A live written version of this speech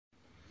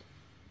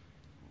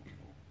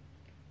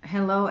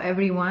Hello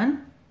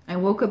everyone. I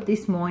woke up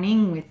this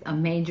morning with a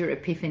major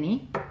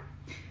epiphany.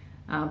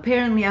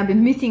 Apparently I've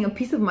been missing a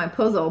piece of my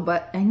puzzle,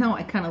 but I know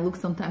I kind of look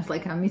sometimes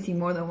like I'm missing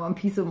more than one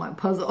piece of my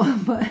puzzle.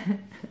 But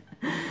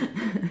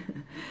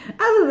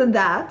other than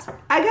that,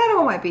 I got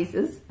all my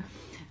pieces.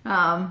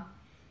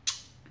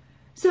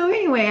 So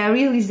anyway, a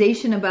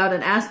realization about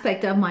an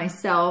aspect of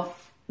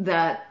myself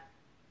that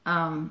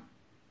I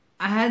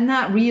had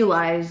not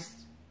realized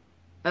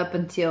up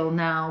until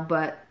now,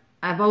 but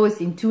I've always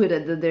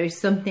intuited that there's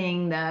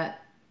something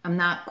that I'm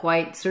not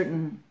quite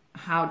certain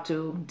how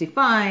to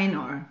define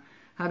or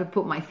how to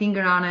put my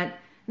finger on it.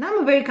 And I'm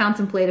a very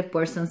contemplative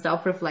person,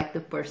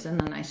 self-reflective person,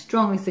 and I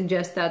strongly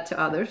suggest that to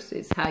others.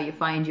 It's how you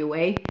find your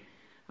way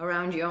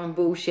around your own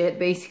bullshit,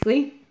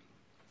 basically.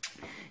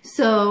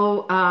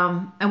 So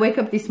I wake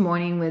up this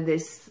morning with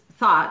these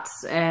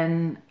thoughts,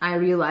 and I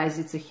realize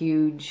it's a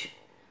huge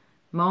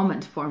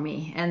moment for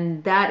me.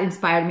 And that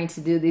inspired me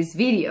to do this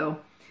video,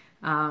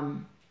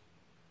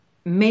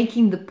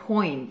 making the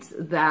point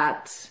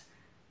that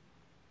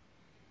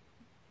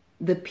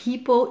the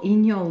people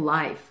in your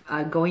life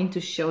are going to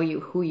show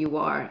you who you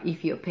are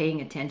if you're paying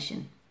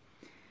attention.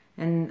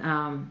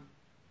 And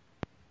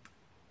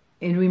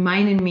it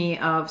reminded me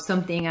of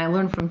something I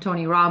learned from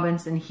Tony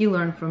Robbins, and he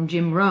learned from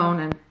Jim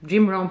Rohn, and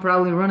Jim Rohn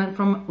probably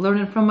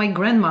learned it from my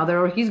grandmother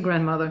or his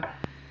grandmother.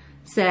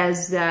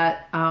 Says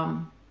that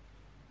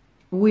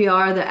we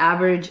are the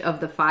average of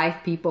the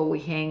 5 people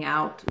we hang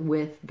out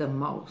with the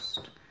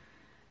most.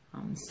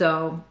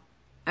 So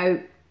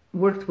I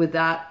worked with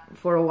that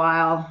for a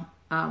while,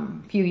 a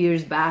few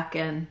years back,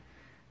 and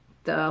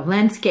the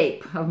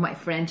landscape of my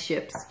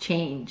friendships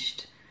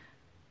changed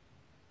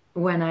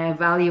when I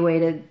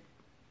evaluated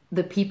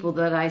the people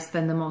that I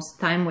spend the most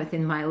time with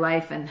in my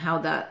life, and how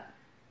that,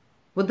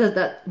 what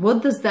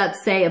does that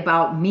say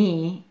about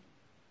me,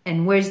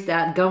 and where's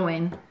that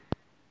going?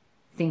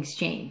 Things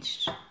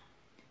changed.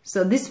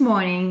 So this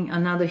morning,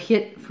 another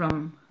hit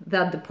from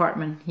that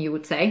department, you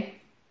would say.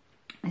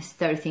 I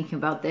started thinking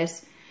about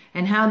this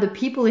and how the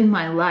people in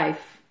my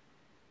life,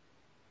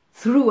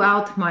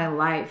 throughout my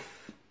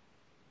life,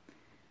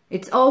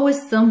 it's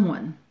always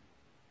someone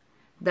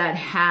that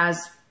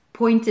has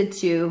pointed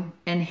to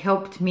and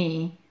helped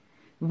me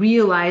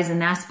realize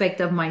an aspect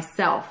of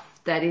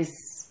myself that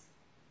is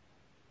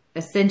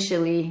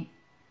essentially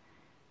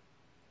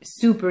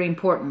super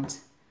important.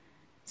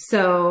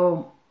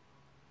 So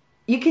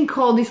you can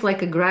call this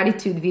like a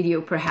gratitude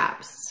video,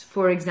 perhaps.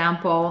 For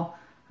example,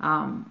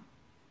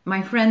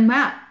 my friend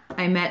Matt,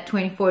 I met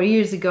 24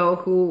 years ago,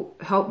 who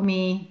helped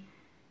me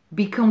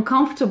become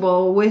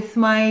comfortable with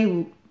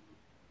my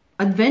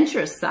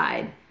adventurous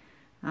side.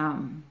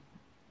 That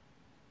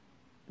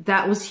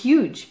was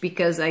huge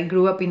because I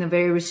grew up in a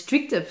very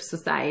restrictive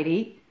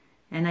society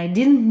and I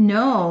didn't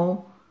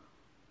know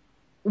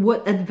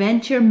what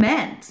adventure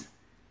meant.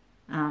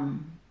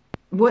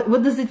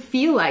 What does it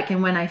feel like?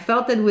 And when I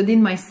felt it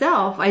within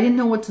myself, I didn't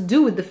know what to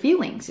do with the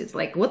feelings. It's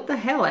like, what the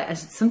hell?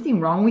 Is something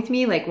wrong with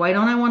me? Like, why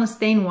don't I want to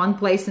stay in one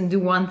place and do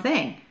one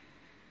thing?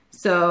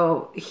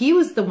 So he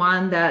was the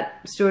one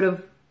that sort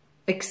of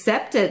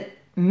accepted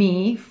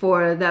me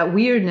for that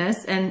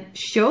weirdness and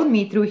showed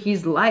me through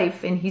his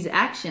life and his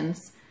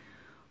actions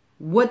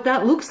what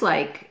that looks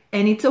like.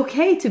 And it's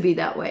okay to be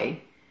that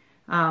way.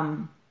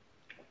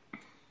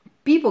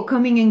 People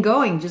coming and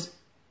going, just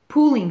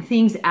pulling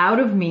things out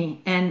of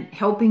me and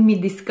helping me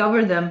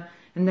discover them,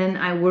 and then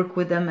I work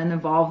with them and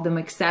evolve them,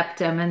 accept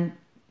them, and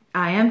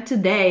I am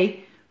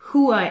today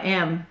who I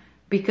am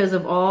because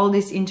of all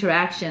these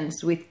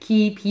interactions with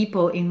key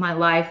people in my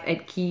life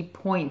at key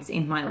points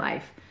in my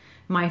life.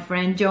 My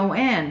friend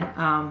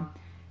Joanne,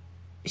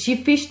 she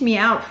fished me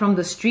out from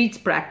the streets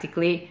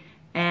practically,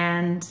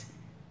 and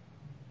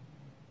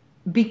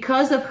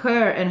because of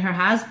her and her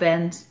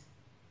husband,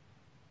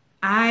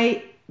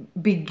 I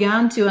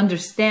began to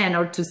understand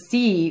or to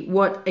see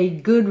what a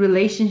good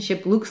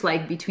relationship looks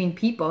like between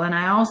people. And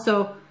I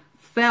also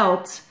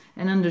felt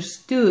and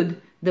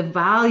understood the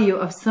value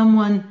of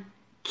someone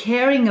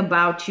caring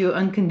about you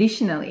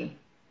unconditionally.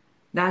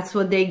 That's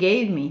what they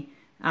gave me.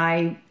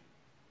 I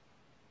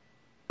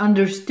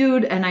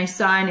understood and I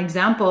saw an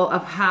example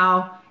of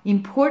how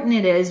important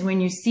it is when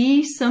you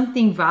see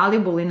something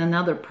valuable in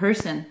another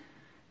person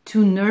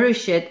to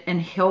nourish it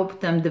and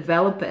help them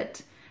develop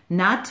it.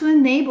 Not to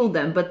enable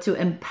them, but to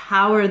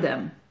empower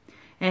them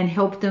and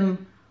help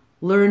them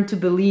learn to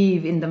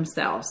believe in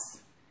themselves.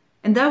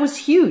 And that was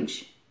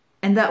huge.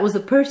 And that was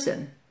a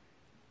person.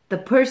 The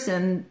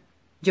person,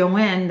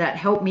 Joanne, that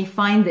helped me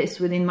find this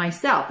within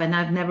myself. And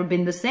I've never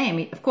been the same.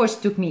 It, of course,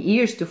 took me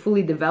years to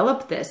fully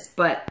develop this.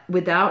 But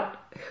without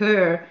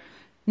her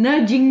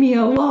nudging me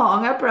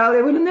along, I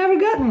probably would have never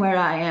gotten where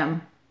I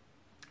am.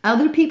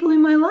 Other people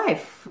in my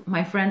life,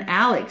 my friend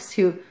Alex,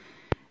 who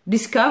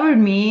discovered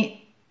me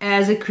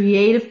as a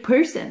creative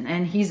person,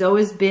 and he's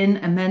always been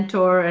a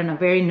mentor and a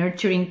very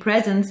nurturing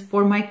presence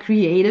for my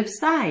creative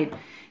side.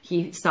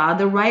 He saw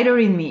the writer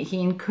in me.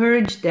 He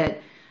encouraged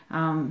it.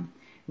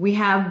 We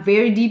have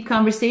very deep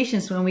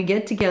conversations when we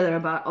get together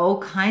about all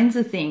kinds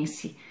of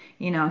things.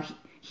 You know,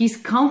 he's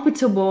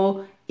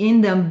comfortable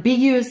in the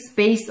ambiguous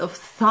space of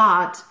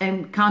thought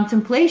and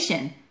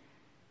contemplation.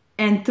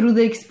 And through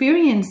the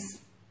experience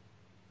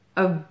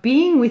of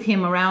being with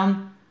him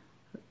around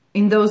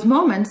in those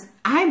moments,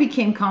 I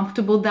became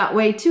comfortable that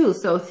way too.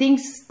 So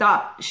things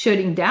stopped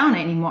shutting down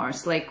anymore.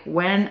 It's like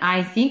when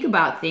I think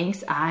about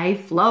things, I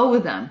flow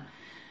with them.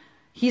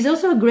 He's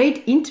also a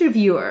great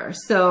interviewer.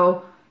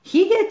 So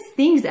he gets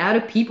things out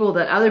of people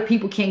that other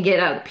people can't get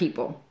out of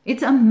people.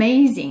 It's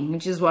amazing,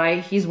 which is why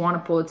he's won a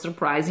Pulitzer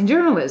Prize in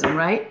journalism,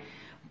 right?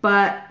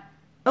 But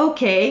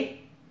okay,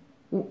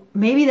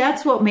 maybe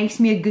that's what makes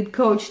me a good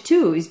coach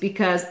too, is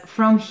because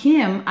from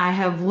him, I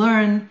have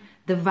learned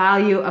the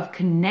value of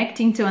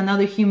connecting to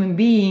another human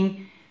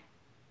being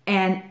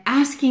and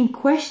asking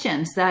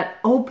questions that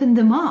open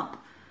them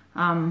up.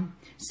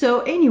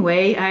 So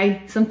anyway,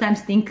 I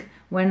sometimes think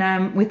when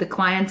I'm with the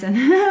clients and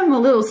I'm a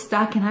little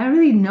stuck and I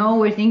really know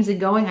where things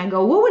are going, I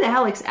go, what would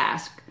Alex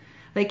ask?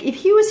 Like if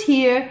he was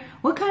here,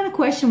 what kind of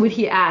question would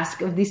he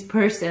ask of this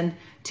person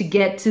to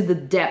get to the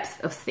depth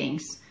of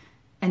things?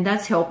 And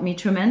that's helped me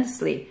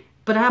tremendously.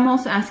 But I'm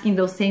also asking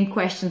those same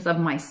questions of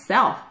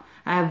myself.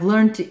 I have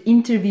learned to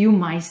interview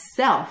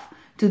myself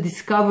to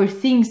discover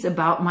things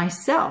about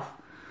myself.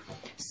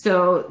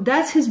 So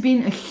that has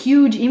been a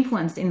huge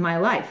influence in my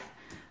life.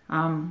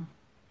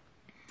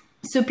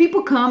 So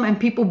people come and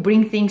people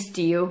bring things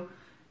to you.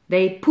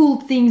 They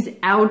pull things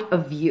out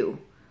of you.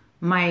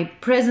 My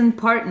present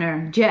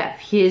partner, Jeff,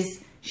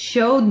 he's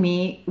showed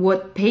me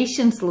what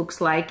patience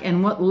looks like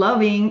and what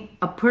loving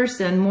a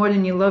person more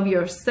than you love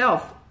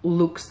yourself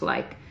looks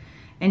like.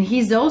 And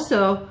he's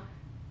also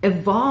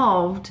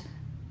evolved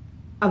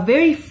a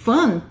very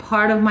fun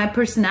part of my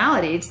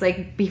personality. It's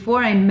like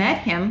before I met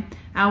him,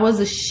 I was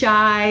a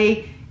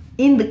shy,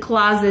 in the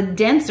closet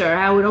dancer.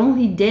 I would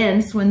only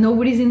dance when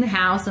nobody's in the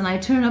house and I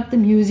turn up the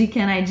music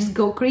and I just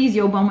go crazy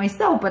all by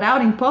myself. But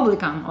out in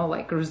public, I'm all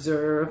like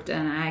reserved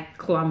and I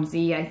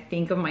clumsy. I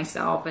think of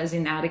myself as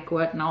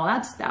inadequate and all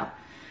that stuff.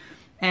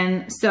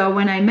 And so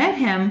when I met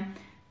him,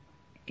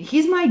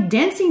 he's my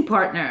dancing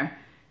partner.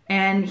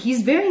 And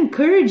he's very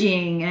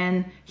encouraging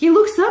and he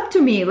looks up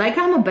to me like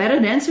I'm a better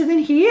dancer than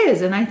he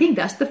is. And I think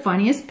that's the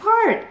funniest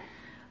part.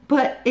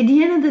 But at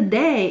the end of the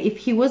day, if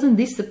he wasn't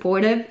this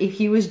supportive, if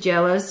he was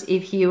jealous,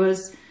 if he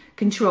was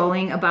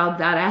controlling about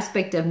that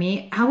aspect of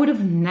me, I would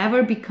have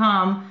never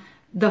become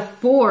the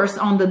force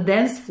on the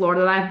dance floor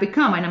that I've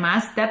become. And when I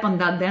step on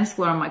that dance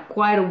floor, I'm like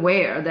quite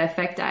aware of the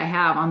effect I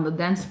have on the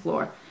dance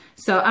floor.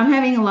 So I'm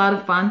having a lot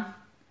of fun.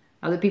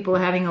 Other people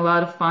are having a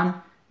lot of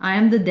fun. I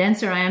am the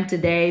dancer I am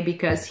today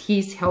because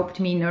he's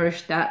helped me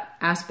nourish that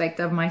aspect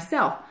of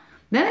myself.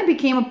 Then I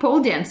became a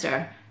pole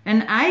dancer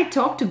and I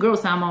talk to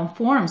girls. I'm on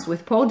forums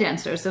with pole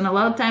dancers and a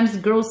lot of times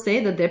girls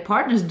say that their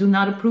partners do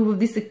not approve of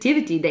this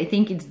activity. They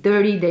think it's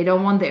dirty. They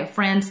don't want their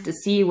friends to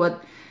see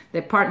what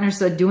their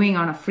partners are doing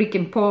on a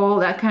freaking pole,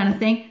 that kind of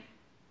thing.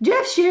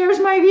 Jeff shares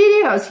my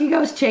videos. He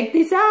goes, check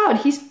this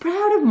out. He's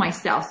proud of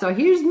myself. So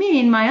here's me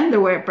in my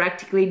underwear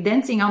practically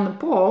dancing on the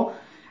pole.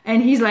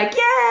 And he's like,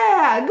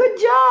 yeah, good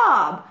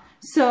job.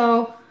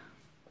 So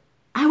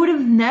I would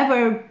have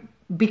never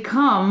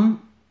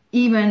become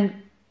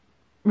even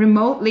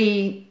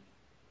remotely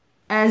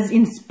as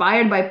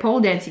inspired by pole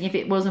dancing if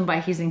it wasn't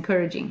by his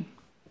encouraging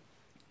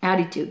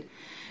attitude.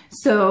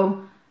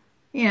 So,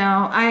 you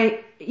know,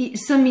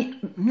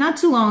 not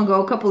too long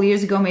ago, a couple of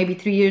years ago, maybe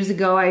 3 years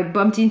ago, I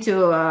bumped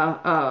into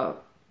a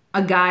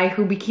guy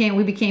who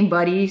we became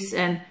buddies,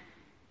 and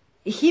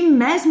he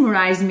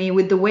mesmerized me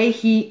with the way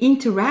he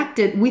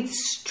interacted with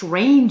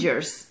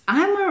strangers.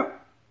 I'm a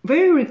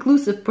very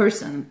reclusive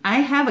person.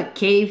 I have a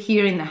cave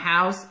here in the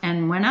house,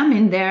 and when I'm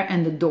in there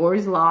and the door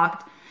is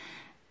locked,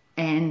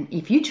 and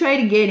if you try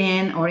to get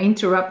in or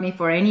interrupt me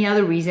for any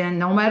other reason,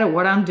 no matter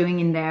what I'm doing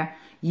in there,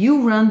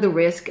 you run the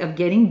risk of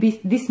getting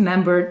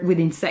dismembered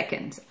within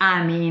seconds.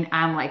 I mean,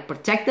 I'm like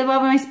protective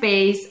of my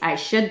space. I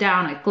shut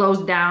down, I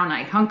close down,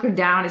 I hunker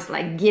down. It's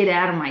like, get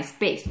out of my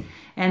space.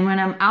 And when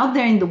I'm out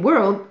there in the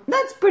world,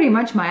 that's pretty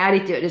much my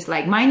attitude. It's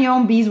like, mind your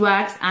own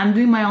beeswax. I'm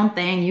doing my own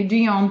thing. You do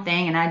your own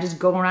thing. And I just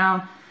go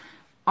around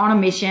on a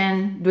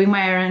mission, doing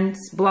my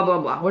errands, blah, blah,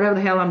 blah. Whatever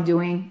the hell I'm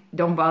doing,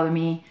 don't bother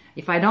me.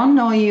 If I don't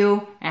know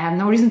you, I have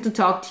no reason to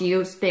talk to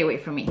you, stay away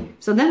from me.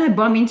 So then I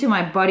bump into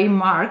my buddy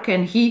Mark,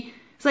 and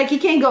it's like he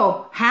can't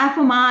go half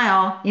a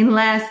mile in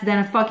less than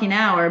a fucking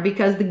hour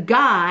because the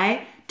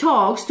guy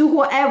talks to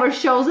whoever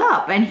shows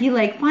up, and he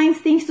like finds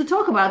things to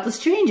talk about to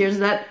strangers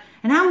that,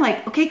 and I'm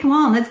like, okay, come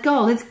on, let's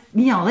go. Let's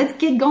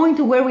get going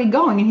to where we're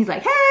going. And he's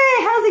like,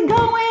 hey, how's it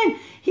going?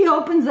 He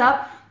opens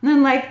up, and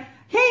I'm like,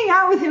 hanging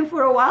out with him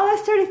for a while. I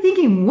started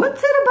thinking,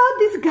 what's it about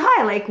this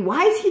guy? Like,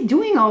 why is he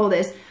doing all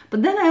this?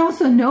 But then I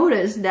also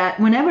noticed that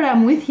whenever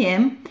I'm with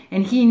him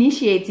and he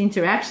initiates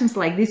interactions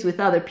like this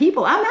with other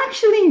people, I'm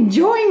actually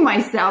enjoying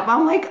myself.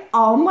 I'm like,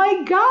 oh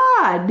my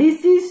God,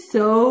 this is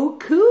so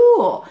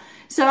cool.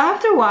 So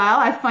after a while,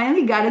 I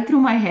finally got it through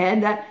my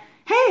head that,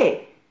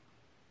 hey,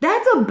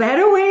 that's a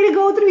better way to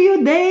go through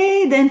your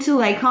day than to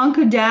like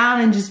hunker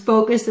down and just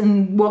focus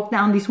and walk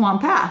down this one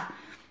path.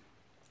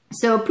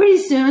 So pretty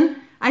soon,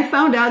 I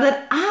found out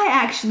that I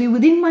actually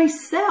within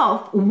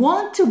myself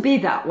want to be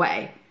that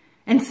way.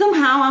 And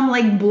somehow I'm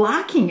like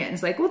blocking it.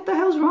 It's like, what the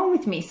hell's wrong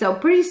with me? So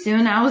pretty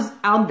soon I was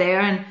out there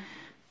and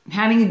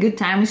having a good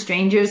time with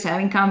strangers,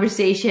 having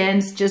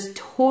conversations, just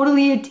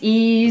totally at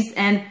ease.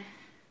 And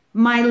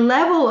my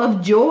level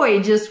of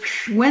joy just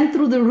went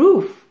through the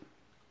roof.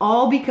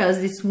 All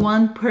because this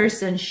one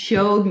person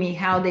showed me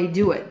how they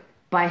do it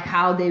by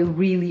how they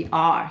really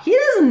are. He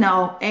doesn't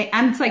know.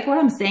 It's like what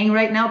I'm saying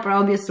right now,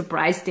 probably a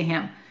surprise to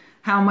him,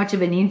 how much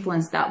of an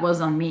influence that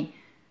was on me.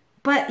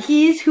 But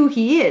he is who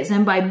he is.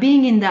 And by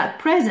being in that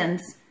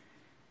presence,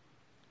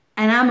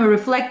 and I'm a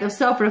reflective,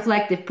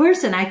 self-reflective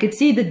person, I could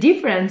see the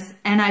difference.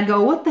 And I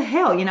go, what the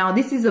hell? You know,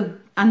 this is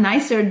a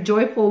nicer,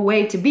 joyful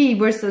way to be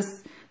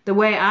versus the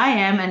way I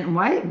am. And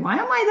why am I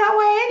that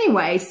way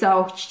anyway?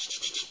 So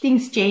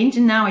things change.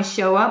 And now I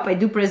show up. I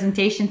do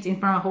presentations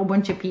in front of a whole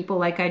bunch of people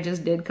like I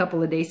just did a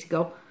couple of days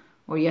ago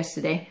or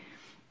yesterday.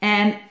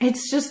 And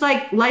it's just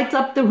like lights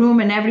up the room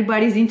and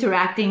everybody's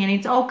interacting and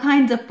it's all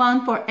kinds of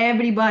fun for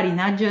everybody,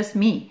 not just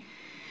me.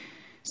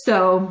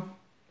 So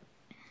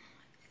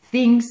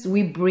things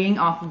we bring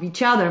off of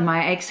each other.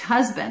 My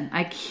ex-husband,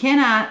 I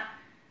cannot,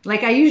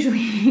 like I usually,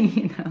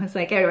 you know, it's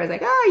like everybody's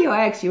like, oh, your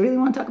ex, you really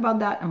want to talk about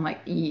that? I'm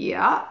like,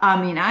 yeah.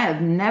 I mean, I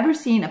have never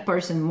seen a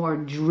person more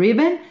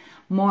driven,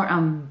 more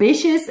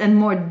ambitious, and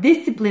more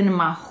disciplined in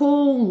my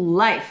whole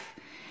life.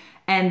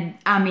 And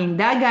I mean,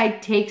 that guy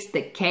takes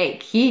the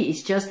cake. He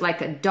is just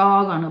like a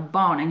dog on a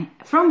bone. And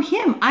from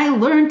him, I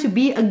learned to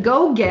be a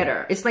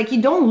go-getter. It's like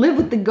you don't live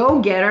with the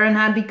go-getter and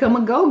I become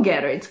a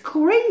go-getter. It's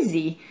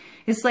crazy.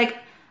 It's like,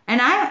 and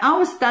I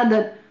always thought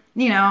that,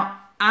 you know,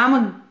 I'm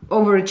an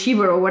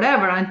overachiever or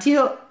whatever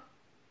until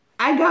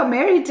I got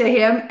married to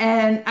him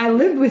and I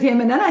lived with him.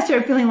 And then I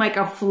started feeling like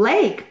a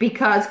flake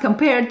because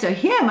compared to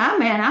him,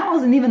 I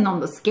wasn't even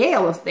on the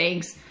scale of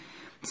things.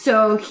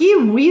 So he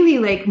really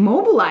like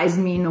mobilized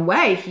me in a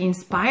way. He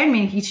inspired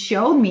me and he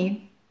showed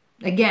me,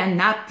 again,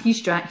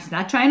 he's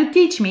not trying to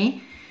teach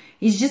me.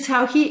 It's just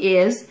how he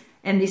is.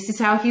 And this is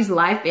how his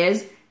life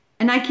is.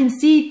 And I can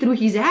see through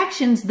his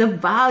actions, the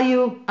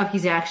value of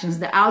his actions,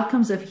 the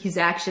outcomes of his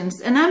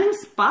actions. And I'm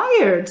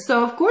inspired.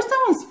 So of course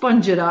I won't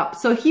sponge it up.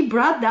 So he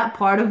brought that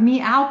part of me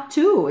out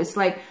too. It's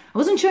like, I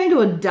wasn't trying to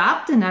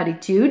adopt an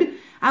attitude.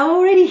 I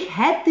already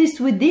had this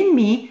within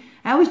me.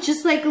 I was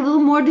just like a little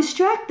more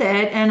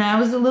distracted and I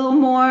was a little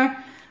more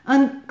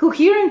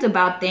incoherent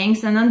about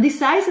things and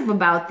undecisive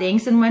about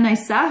things. And when I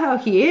saw how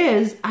he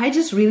is, I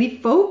just really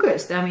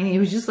focused. I mean, it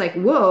was just like,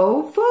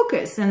 whoa,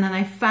 focus. And then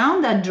I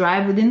found that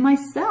drive within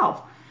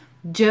myself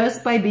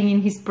just by being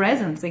in his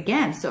presence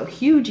again. So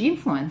huge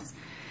influence.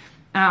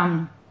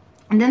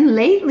 And then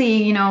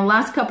lately, you know,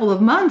 last couple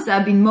of months,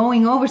 I've been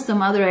mulling over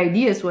some other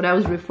ideas. What I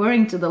was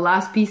referring to the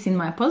last piece in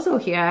my puzzle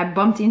here, I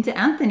bumped into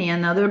Anthony,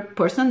 another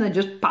person that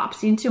just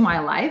pops into my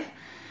life.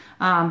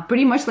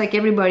 Pretty much like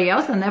everybody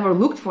else, I never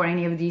looked for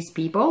any of these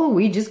people.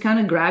 We just kind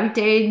of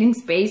gravitate in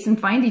space and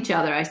find each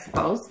other, I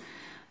suppose.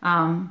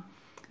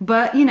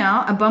 But, you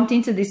know, I bumped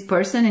into this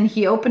person and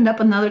he opened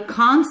up another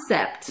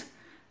concept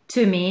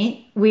to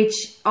me, which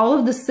all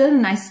of a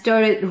sudden I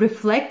started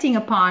reflecting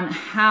upon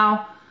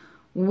how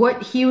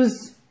what he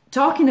was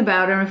talking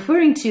about and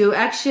referring to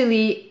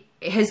actually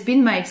has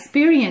been my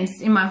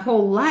experience in my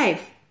whole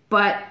life,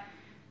 but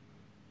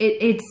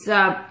it's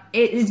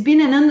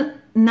been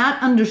an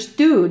not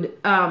understood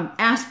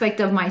aspect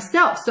of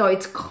myself. So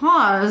it's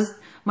caused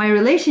my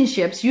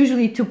relationships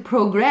usually to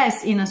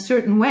progress in a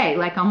certain way,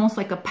 like almost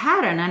like a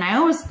pattern. And I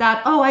always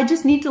thought, oh, I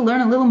just need to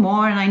learn a little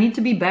more and I need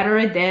to be better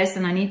at this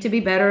and I need to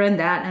be better at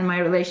that and my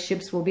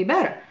relationships will be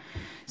better.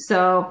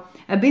 So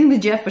I've been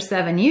with Jeff for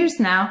 7 years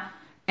now.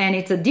 And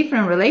it's a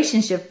different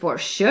relationship for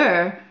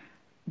sure,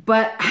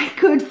 but I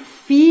could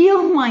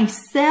feel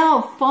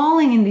myself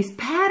falling in this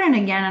pattern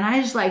again. And I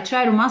just like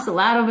try to muscle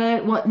out of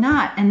it,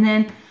 whatnot. And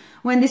then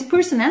when this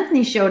person,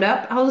 Anthony, showed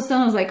up, all of a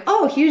sudden I was like,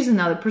 oh, here's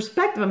another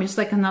perspective. I mean, it's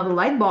like another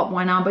light bulb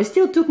went on, but it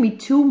still took me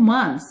 2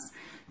 months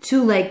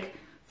to like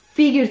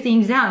figure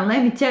things out. And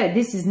let me tell you,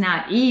 this is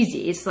not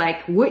easy. It's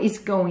like, what is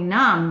going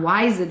on?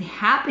 Why is it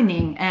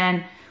happening?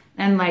 And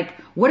like,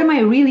 what am I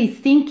really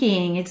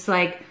thinking? It's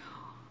like,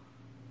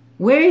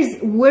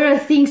 where are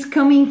things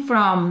coming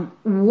from?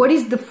 What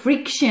is the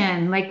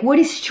friction? Like, what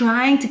is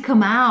trying to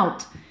come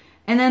out?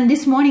 And then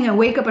this morning I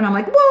wake up and I'm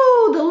like,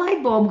 whoa, the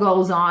light bulb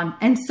goes on.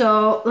 And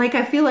so like,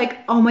 I feel like,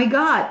 oh my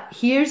God,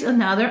 here's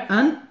another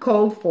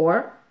uncalled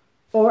for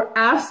or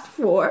asked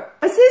for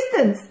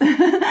assistance.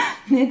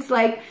 It's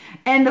like,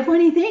 and the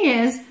funny thing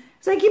is,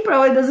 it's like, he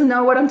probably doesn't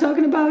know what I'm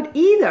talking about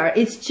either.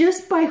 It's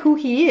just by who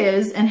he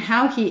is and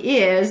how he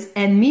is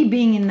and me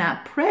being in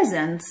that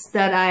presence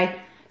that I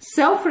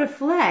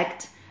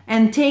self-reflect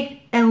and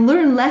take and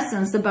learn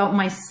lessons about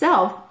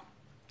myself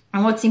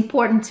and what's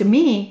important to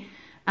me,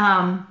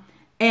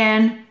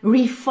 and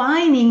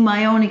refining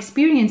my own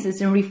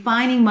experiences and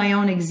refining my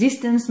own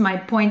existence, my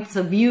points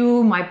of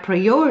view, my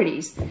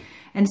priorities.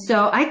 And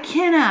so I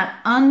cannot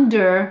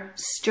under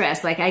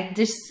stress, like I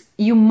just,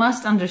 you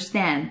must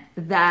understand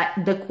that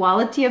the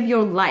quality of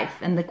your life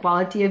and the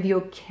quality of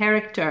your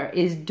character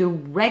is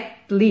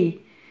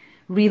directly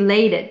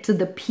related to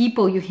the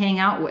people you hang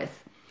out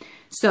with.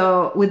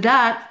 So with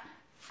that,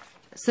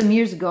 some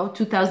years ago,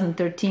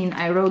 2013,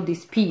 I wrote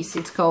this piece.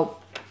 It's called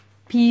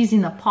Peas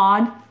in a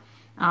Pod.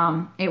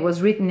 It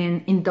was written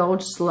in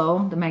Indulge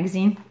Slow, the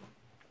magazine.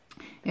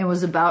 It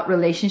was about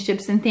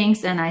relationships and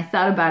things, and I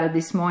thought about it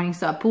this morning,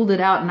 so I pulled it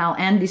out, and I'll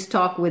end this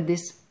talk with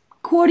this,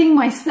 quoting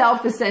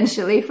myself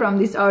essentially from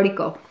this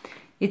article.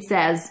 It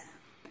says,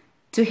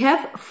 to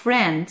have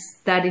friends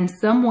that in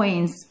some way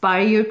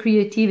inspire your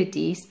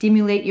creativity,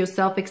 stimulate your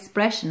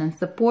self-expression, and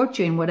support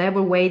you in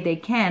whatever way they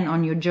can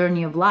on your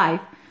journey of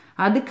life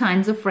are the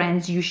kinds of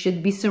friends you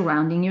should be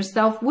surrounding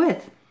yourself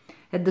with.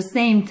 At the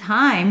same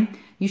time,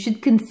 you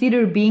should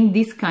consider being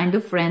this kind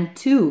of friend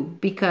too,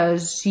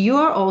 because you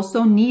are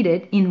also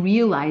needed in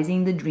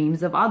realizing the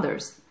dreams of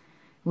others.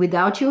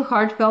 Without your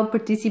heartfelt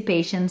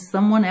participation,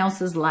 someone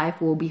else's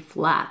life will be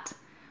flat.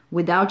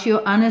 Without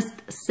your honest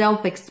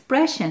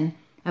self-expression,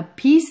 a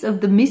piece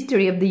of the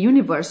mystery of the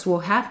universe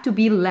will have to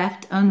be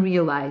left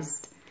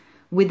unrealized.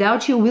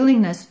 Without your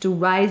willingness to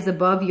rise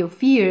above your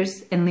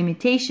fears and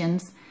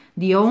limitations,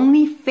 the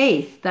only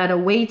faith that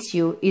awaits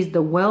you is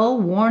the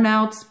well-worn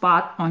out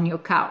spot on your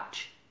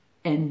couch.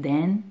 And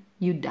then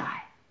you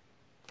die.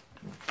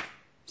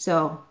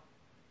 So,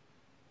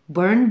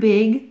 burn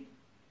big,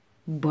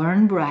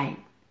 burn bright.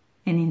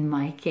 And in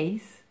my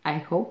case, I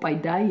hope I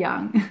die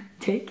young.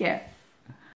 Take care.